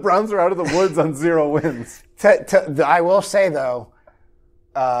that the Browns are out of the woods on 0 wins. I will say, though,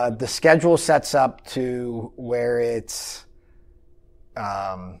 the schedule sets up to where it's...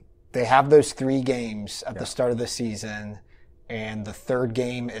 they have those 3 games at the start of the season, and the third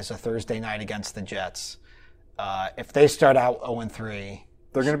game is a Thursday night against the Jets. If they start out 0-3...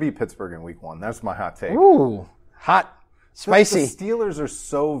 They're going to beat Pittsburgh in week 1. That's my hot take. Ooh, hot. Spicy. The Steelers are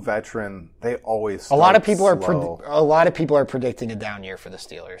so veteran; they always a lot of people are predicting a down year for the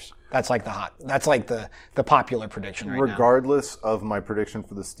Steelers. That's like the popular prediction right now. Regardless of my prediction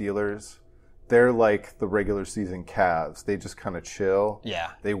for the Steelers, they're like the regular season Cavs. They just kind of chill.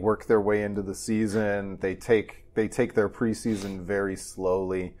 Yeah. They work their way into the season. They take their preseason very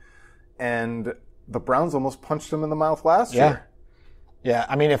slowly, and the Browns almost punched them in the mouth last year. Yeah.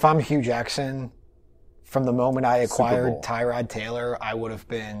 I mean, if I'm Hugh Jackson. From the moment I acquired Tyrod Taylor, I would have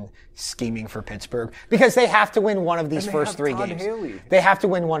been scheming for Pittsburgh because they have to win one of these first 3 games. Haley. They have to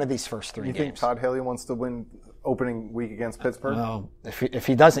win one of these first 3 games. You think Todd Haley wants to win opening week against Pittsburgh? No. If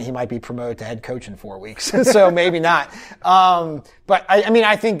he doesn't, he might be promoted to head coach in 4 weeks. So maybe not. But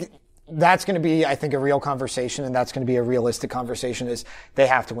I think that's going to be, a real conversation, and that's going to be a realistic conversation. Is they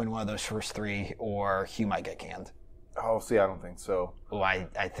have to win one of those first 3, or Hugh might get canned. Oh, see, I don't think so. Oh, I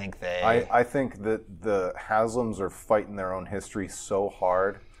think they... I think that the Haslams are fighting their own history so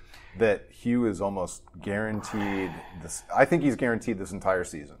hard that Hugh is almost guaranteed this. I think he's guaranteed this entire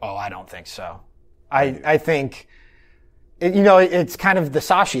season. Oh, I don't think so. I think, it's kind of the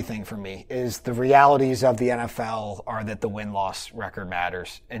Sashi thing for me, is the realities of the NFL are that the win-loss record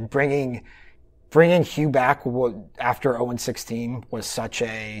matters. And bringing Hugh back after 0-16 was such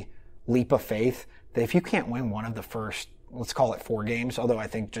a leap of faith that if you can't win one of the first, let's call it 4 games, although I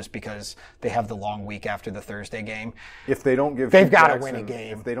think just because they have the long week after the Thursday game, they've got to win a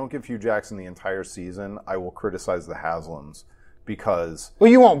game. If they don't give Hugh Jackson the entire season, I will criticize the Haslams because...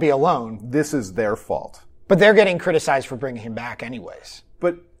 Well, you won't be alone. This is their fault. But they're getting criticized for bringing him back anyways.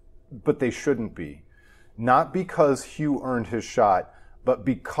 But they shouldn't be. Not because Hugh earned his shot, but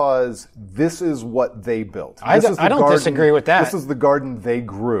because this is what they built. I don't disagree with that. This is the garden they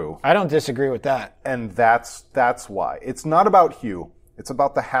grew. I don't disagree with that. And that's why. It's not about Hugh. It's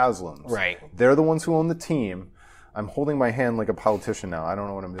about the Haslams. Right. They're the ones who own the team. I'm holding my hand like a politician now. I don't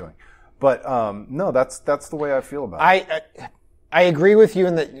know what I'm doing. But no, that's the way I feel about it. I agree with you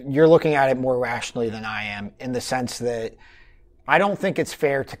in that you're looking at it more rationally than I am, in the sense that I don't think it's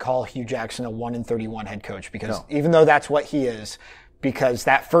fair to call Hugh Jackson a 1-31 head coach, because even though that's what he is, because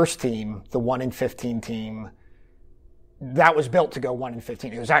that first team, the 1-15 team, that was built to go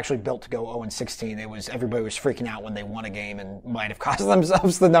 1-15. It was actually built to go 0-16. Everybody was freaking out when they won a game and might have cost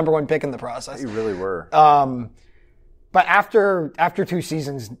themselves the number 1 pick in the process. They really were. But after 2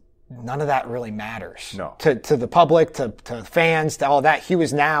 seasons, none of that really matters. No. To the public, to fans, to all that. Hugh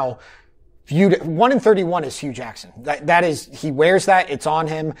is now viewed, 1-31 is Hugh Jackson. That is, he wears that, it's on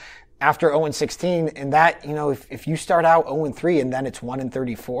him. after 0-16, and that, if you start out 0-3 and then it's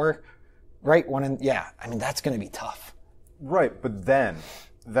 1-34, right? I mean, that's going to be tough. Right, but then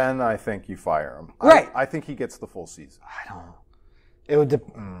I think you fire him. Right. I think he gets the full season. I don't know. It would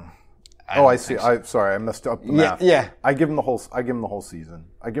I see. So. Sorry, I messed up the math. Yeah. I give him the whole season.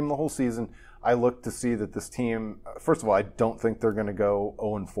 I look to see that this team, first of all, I don't think they're going to go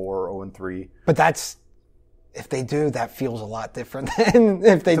 0-4 or 0-3. But if they do, that feels a lot different than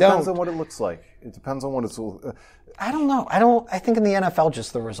if they don't. It depends on what it looks like. It depends on what it's... I don't know. I think in the NFL,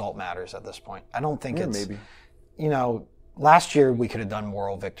 just the result matters at this point. I don't think it's... Maybe. Last year we could have done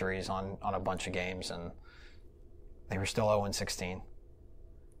moral victories on a bunch of games, and they were still 0-16.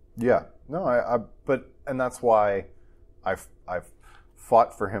 Yeah. No, and that's why I've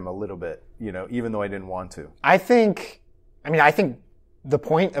fought for him a little bit, even though I didn't want to. I think the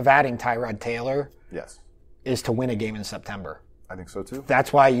point of adding Tyrod Taylor is to win a game in September. I think so too.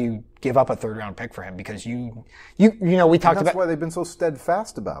 That's why you give up a third-round pick for him, because we talked about... That's why they've been so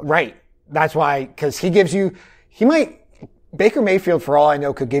steadfast about it. Right. That's why, because Baker Mayfield, for all I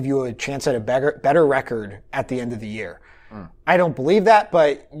know, could give you a chance at a better record at the end of the year. I don't believe that,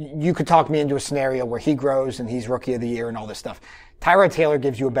 but you could talk me into a scenario where he grows and he's Rookie of the Year and all this stuff. Tyrod Taylor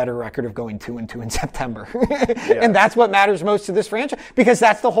gives you a better record of going 2-2 in September. And that's what matters most to this franchise, because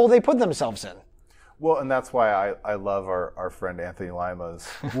that's the hole they put themselves in. Well, and that's why I love our friend Anthony Lima's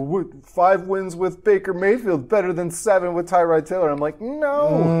 5 wins with Baker Mayfield, better than 7 with Tyrod Taylor. I'm like,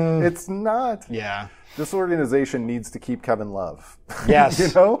 no, it's not. Yeah. This organization needs to keep Kevin Love.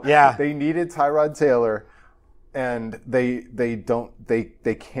 Yes. Yeah. They needed Tyrod Taylor, and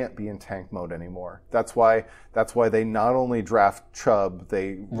they can't be in tank mode anymore. That's why they not only draft Chubb,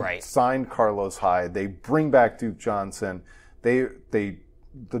 they signed Carlos Hyde, they bring back Duke Johnson, the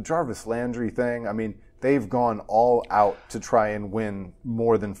Jarvis Landry thing, I mean, they've gone all out to try and win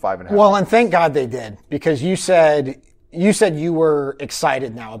more than 5.5. Well, and thank God they did, because you said you were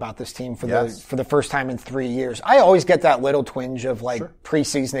excited now about this team for the first time in 3 years. I always get that little twinge of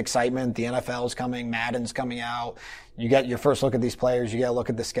preseason excitement. The NFL's coming, Madden's coming out. You get your first look at these players. You get a look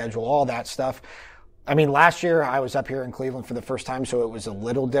at the schedule, all that stuff. I mean, last year I was up here in Cleveland for the first time, so it was a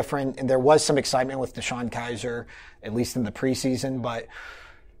little different. And there was some excitement with DeShone Kizer, at least in the preseason, but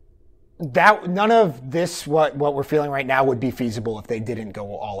none of this, what we're feeling right now, would be feasible if they didn't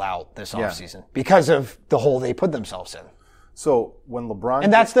go all out this offseason because of the hole they put themselves in. So when LeBron...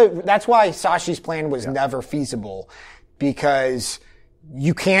 And that's why Sachi's plan was never feasible, because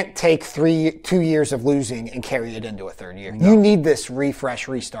you can't take 2 years of losing and carry it into a third year. No. You need this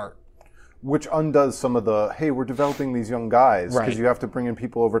restart. Which undoes some of the, hey, we're developing these young guys, because you have to bring in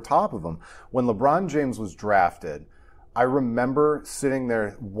people over top of them. When LeBron James was drafted, I remember sitting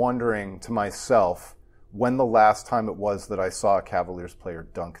there wondering to myself when the last time it was that I saw a Cavaliers player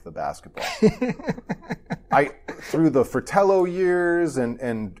dunk the basketball. Through the Fratello years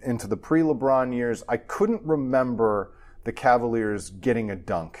and into the pre-LeBron years, I couldn't remember the Cavaliers getting a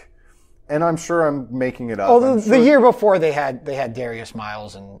dunk. And I'm sure I'm making it up. Oh, the year before they had Darius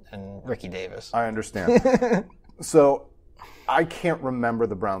Miles and Ricky Davis. I understand. So I can't remember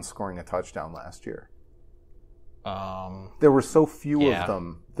the Browns scoring a touchdown last year. There were so few of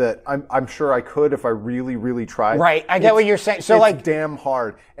them that I'm sure I could if I really, really tried. Right, I get what you're saying. So it's damn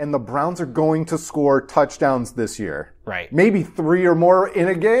hard. And the Browns are going to score touchdowns this year. Right. Maybe 3 or more in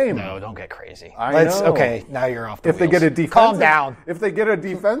a game. No, don't get crazy. I know. Okay, now you're off the wheels. They get a defensive, calm down. If they get a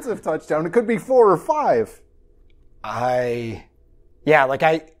defensive touchdown, it could be 4 or 5. I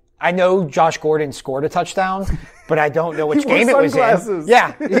know Josh Gordon scored a touchdown, but I don't know which game it was in.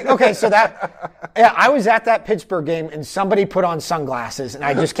 Yeah. Okay, so I was at that Pittsburgh game, and somebody put on sunglasses, and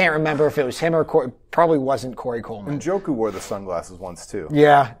I just can't remember if it was him or probably wasn't Corey Coleman. And Njoku wore the sunglasses once too.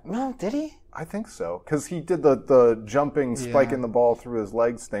 Yeah. No, did he? I think so, because he did the jumping, spiking the ball through his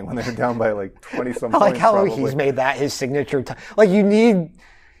legs thing when they were down by 20-some points. I like how he's made that his signature.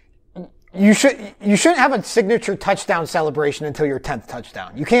 You shouldn't have a signature touchdown celebration until your 10th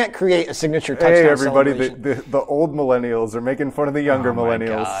touchdown. You can't create a signature touchdown celebration. Hey, everybody, the old millennials are making fun of the younger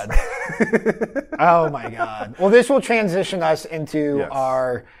millennials. Oh, my God. Well, this will transition us into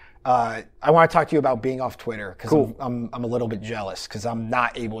our... I want to talk to you about being off Twitter, because I'm a little bit jealous, because I'm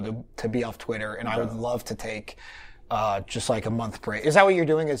not able to be off Twitter, and I would love to take... just like a month break. Is that what you're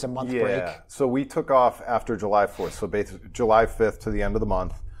doing, is a month break? Yeah. So we took off after July 4th, so basically July 5th to the end of the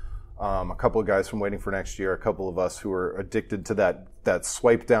month. A couple of guys from Waiting for Next Year, a couple of us who are addicted to that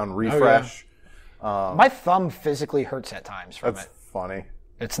swipe down refresh. Oh, yeah. My thumb physically hurts at times from it. That's funny.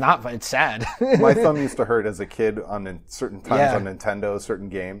 It's not, it's sad. My thumb used to hurt as a kid on certain times on Nintendo, certain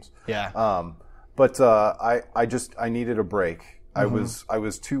games. Yeah. But I needed a break. I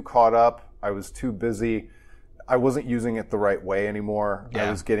was too caught up. I was too busy. I wasn't using it the right way anymore. Yeah.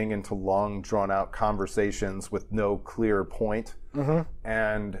 I was getting into long, drawn-out conversations with no clear point.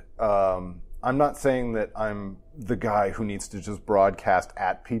 And I'm not saying that I'm the guy who needs to just broadcast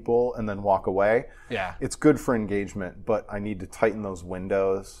at people and then walk away. Yeah. It's good for engagement, but I need to tighten those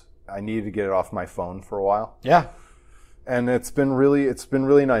windows. I needed to get it off my phone for a while. Yeah. And it's been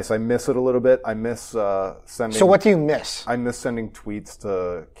really nice. I miss it a little bit. I miss sending. So what do you miss? I miss sending tweets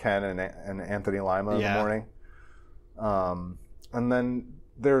to Ken and Anthony Lima in the morning. And then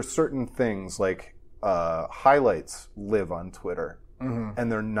there are certain things like highlights live on Twitter.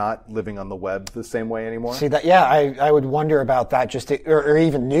 And they're not living on the web the same way anymore. See that? Yeah, I would wonder about that. Or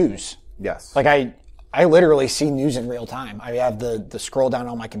even news. Yes. Like I literally see news in real time. I have the scroll down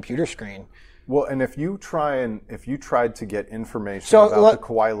on my computer screen. Well, and if you tried to get information about the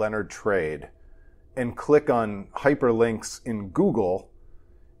Kawhi Leonard trade, and click on hyperlinks in Google,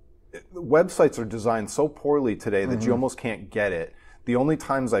 websites are designed so poorly today that you almost can't get it. The only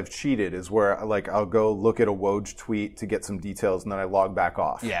times I've cheated is where I'll go look at a Woj tweet to get some details and then I log back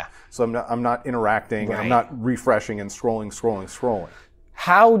off. Yeah. So I'm not interacting. Right. I'm not refreshing and scrolling.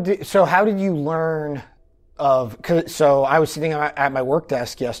 How did you learn of? So I was sitting at my work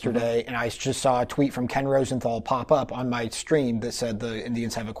desk yesterday and I just saw a tweet from Ken Rosenthal pop up on my stream that said the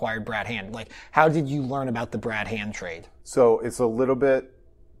Indians have acquired Brad Hand. Like, how did you learn about the Brad Hand trade? So it's a little bit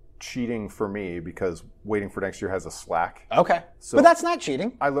cheating for me because Waiting for Next Year has a Slack. Okay. So but that's not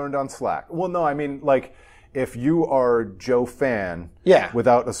cheating. I learned on Slack. Well, no, I mean, like, if you are Joe Fan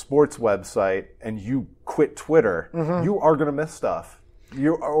without a sports website and you quit Twitter, you are going to miss stuff.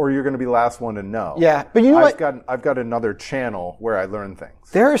 You're going to be the last one to know. Yeah, but you know I've got another channel where I learn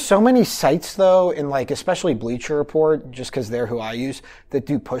things. There are so many sites, though, in like especially Bleacher Report, just because they're who I use, that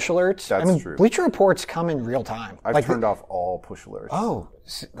do push alerts. That's true. Bleacher Reports come in real time. I've turned off all push alerts. Oh,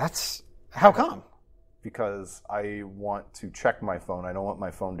 that's how come? Because I want to check my phone. I don't want my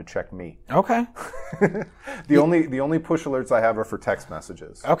phone to check me. Okay. The only push alerts I have are for text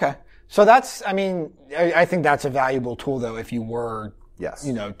messages. Okay. So that's, I think that's a valuable tool, though, if you were, yes,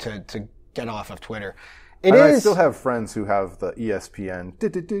 to get off of Twitter. I still have friends who have the ESPN.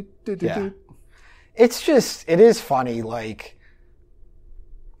 Yeah. It is funny, like.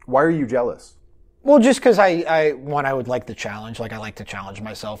 Why are you jealous? Well, just because I would like the challenge. Like, I like to challenge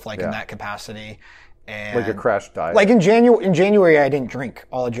myself, like, in that capacity. And like a crash diet. Like in January, I didn't drink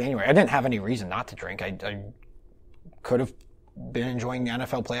all of January. I didn't have any reason not to drink. I could have been enjoying the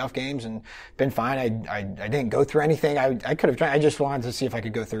NFL playoff games and been fine. I didn't go through anything. I could have drank. I just wanted to see if I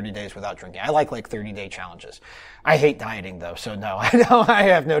could go 30 days without drinking. I like 30-day challenges. I hate dieting though, so no, I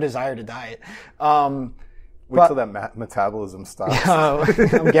have no desire to diet. Wait till that metabolism stops.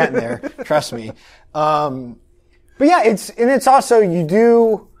 I'm getting there. Trust me. But yeah, it's also, you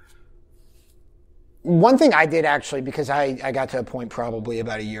do. One thing I did actually, because I got to a point probably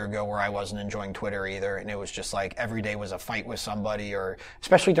about a year ago where I wasn't enjoying Twitter either, and it was just like every day was a fight with somebody, or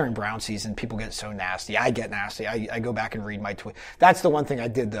especially during Brown season, people get so nasty. I get nasty. I go back and read my tweet. That's the one thing I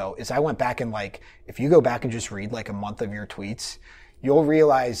did though, is I went back and if you go back and just read a month of your tweets, you'll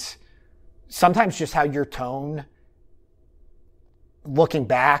realize sometimes just how your tone, looking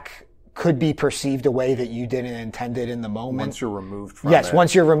back, could be perceived a way that you didn't intend it in the moment. Once you're removed from it. Yes,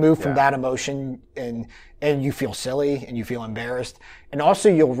 once you're removed from that emotion and you feel silly and you feel embarrassed. And also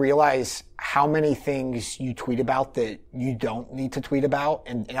you'll realize how many things you tweet about that you don't need to tweet about.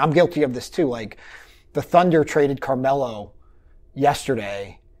 And I'm guilty of this too. Like, the Thunder traded Carmelo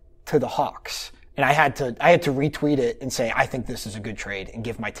yesterday to the Hawks. And I had to retweet it and say, I think this is a good trade, and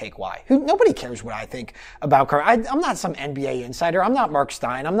give my take why. Nobody cares what I think about Carmelo. I'm not some NBA insider. I'm not Mark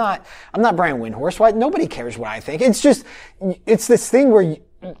Stein. I'm not Brian Windhorst. Nobody cares what I think. It's this thing where,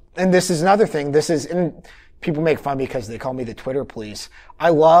 and this is another thing, and people make fun because they call me the Twitter police. I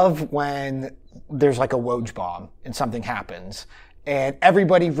love when there's like a Woj bomb and something happens and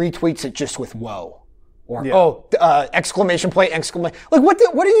everybody retweets it just with whoa. Or, exclamation point, exclamation. Like,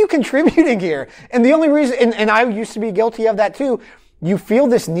 what are you contributing here? And the only reason, and I used to be guilty of that too, you feel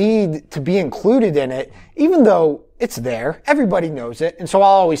this need to be included in it, even though it's there. Everybody knows it. And so I'll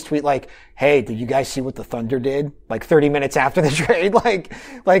always tweet hey, did you guys see what the Thunder did? 30 minutes after the trade.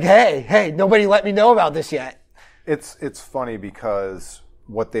 Hey, nobody let me know about this yet. It's funny because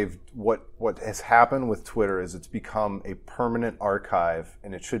what has happened with Twitter is it's become a permanent archive,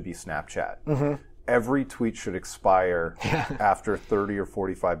 and it should be Snapchat. Mm-hmm. Every tweet should expire after 30 or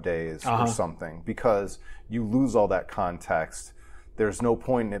 45 days or something, because you lose all that context. There's no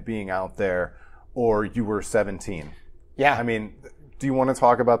point in it being out there, or you were 17. Yeah. I mean, do you want to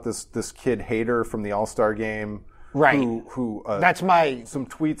talk about this kid Hader from the All-Star game Right. Who That's some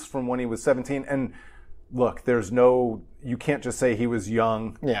tweets from when he was 17. And look, you can't just say he was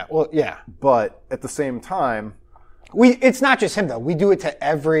young. Yeah. Well, yeah. But at the same time, it's not just him though. We do it to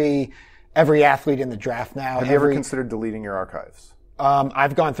every athlete in the draft now. Have you ever considered deleting your archives?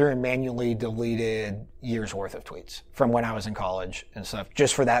 I've gone through and manually deleted years worth of tweets from when I was in college and stuff,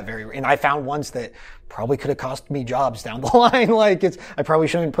 just for that and I found ones that probably could have cost me jobs down the line. I probably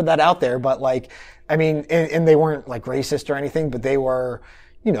shouldn't put that out there, but and they weren't like racist or anything, but they were,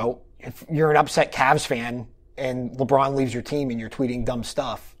 if you're an upset Cavs fan and LeBron leaves your team and you're tweeting dumb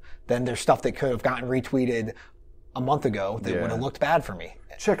stuff, then there's stuff that could have gotten retweeted a month ago that would have looked bad for me.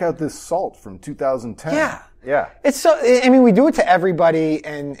 Check out this salt from 2010. Yeah. Yeah. It's so, we do it to everybody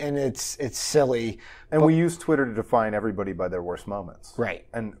and it's silly. And we use Twitter to define everybody by their worst moments. Right.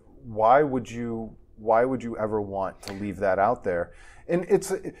 And why would you ever want to leave that out there? And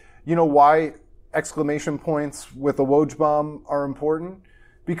it's, why exclamation points with a Woj bomb are important?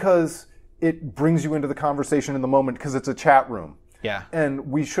 Because it brings you into the conversation in the moment because it's a chat room. Yeah.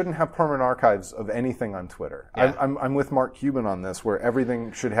 And we shouldn't have permanent archives of anything on Twitter. Yeah. I'm with Mark Cuban on this, where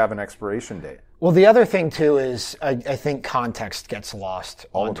everything should have an expiration date. Well, the other thing too is I think context gets lost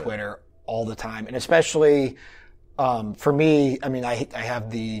on Twitter all the time, and especially for me. I have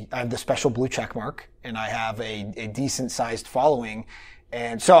the special blue check mark, and I have a decent sized following,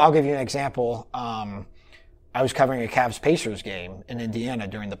 and so I'll give you an example. I was covering a Cavs-Pacers game in Indiana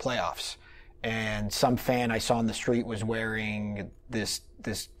during the playoffs. And some fan I saw on the street was wearing this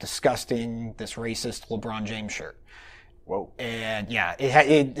disgusting, this racist LeBron James shirt. Whoa. And yeah,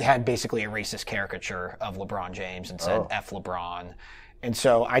 it had basically a racist caricature of LeBron James and said F LeBron. And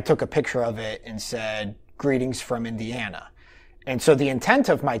so I took a picture of it and said, "Greetings from Indiana." And so the intent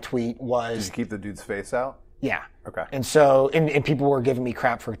of my tweet was... Did you keep the dude's face out? Yeah. Okay. And so, and people were giving me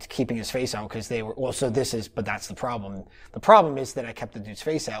crap for keeping his face out because they were, but that's the problem. The problem is that I kept the dude's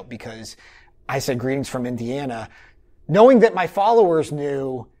face out because I said greetings from Indiana, knowing that my followers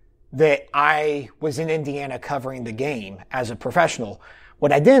knew that I was in Indiana covering the game as a professional.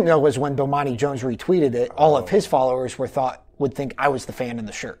 What I didn't know was when Bomani Jones retweeted it, all of his followers would think I was the fan in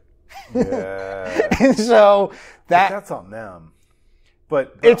the shirt. Yeah. And so that's on them.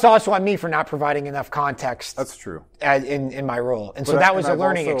 But it's also on me for not providing enough context. That's true. In my role. And so that was a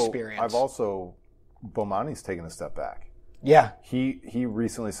learning experience. I've also, Bomani's taken a step back. Yeah. He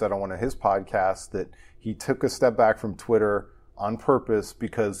recently said on one of his podcasts that he took a step back from Twitter on purpose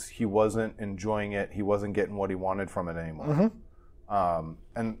because he wasn't enjoying it. He wasn't getting what he wanted from it anymore. Mm-hmm.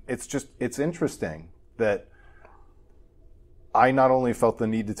 And it's interesting that I not only felt the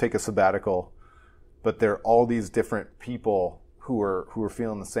need to take a sabbatical, but there are all these different people who are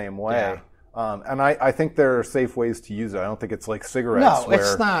feeling the same way. Yeah. And I think there are safe ways to use it. I don't think it's like cigarettes where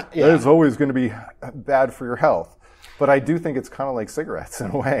it's not, yeah. It's always going to be bad for your health. But I do think it's kind of like cigarettes in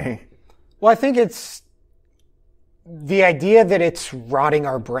a way. Well, I think it's the idea that it's rotting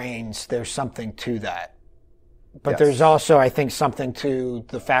our brains. There's something to that. But there's also, I think, something to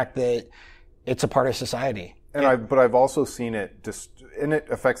the fact that it's a part of society. But I've also seen it, and it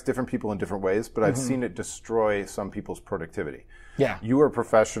affects different people in different ways, but I've seen it destroy some people's productivity. Yeah. You are a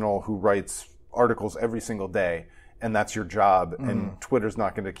professional who writes articles every single day, and that's your job, and Twitter's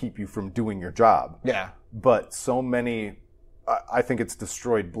not going to keep you from doing your job. Yeah. But so many, I think it's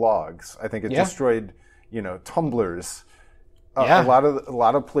destroyed blogs. I think it destroyed, Tumblrs. A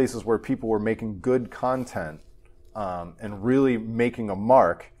lot of places where people were making good content and really making a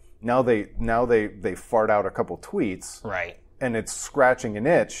mark. Now they fart out a couple tweets. Right. And it's scratching an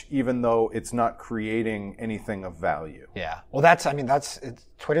itch, even though it's not creating anything of value. Yeah. Well,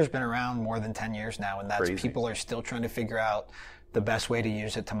 Twitter's been around more than 10 years now, and that's crazy. People are still trying to figure out the best way to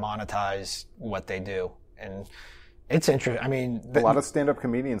use it to monetize what they do. And it's interesting. A lot of stand-up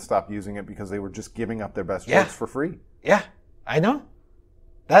comedians stopped using it because they were just giving up their best jokes for free. Yeah, I know.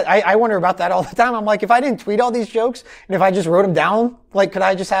 I wonder about that all the time. I'm like, if I didn't tweet all these jokes and if I just wrote them down, could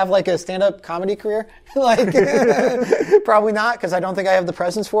I just have a stand-up comedy career? Probably not, because I don't think I have the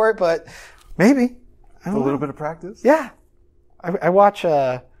presence for it, but maybe. A little bit of practice? Yeah. I watch,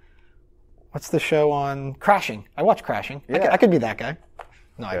 what's the show on Crashing? I watch Crashing. Yeah. I could be that guy.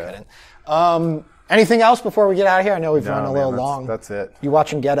 No, I couldn't. Anything else before we get out of here? I know we've run a little long. That's it. You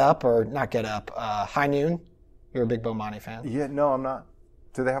watching Get Up, or not Get Up, High Noon? You're a big Bomani fan. Yeah, no, I'm not.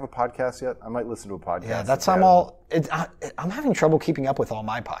 Do they have a podcast yet? I might listen to a podcast. Yeah, that's I'm having trouble keeping up with all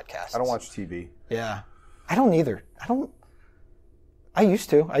my podcasts. I don't watch TV. Yeah, I don't either. I used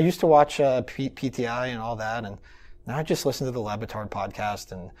to. I used to watch PTI and all that, and now I just listen to the Labatard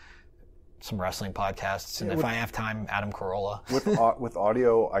podcast. And some wrestling podcasts, and if I have time, Adam Carolla. With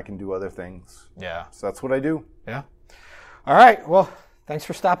audio, I can do other things. Yeah. So that's what I do. Yeah. All right. Well, thanks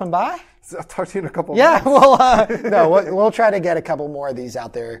for stopping by. I'll talk to you in a couple months. Yeah, we'll try to get a couple more of these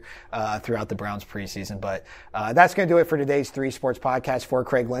out there throughout the Browns preseason. But that's going to do it for today's 3 Sports Podcast. For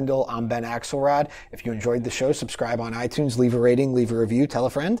Craig Lindell, I'm Ben Axelrod. If you enjoyed the show, subscribe on iTunes, leave a rating, leave a review, tell a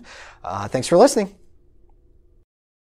friend. Thanks for listening.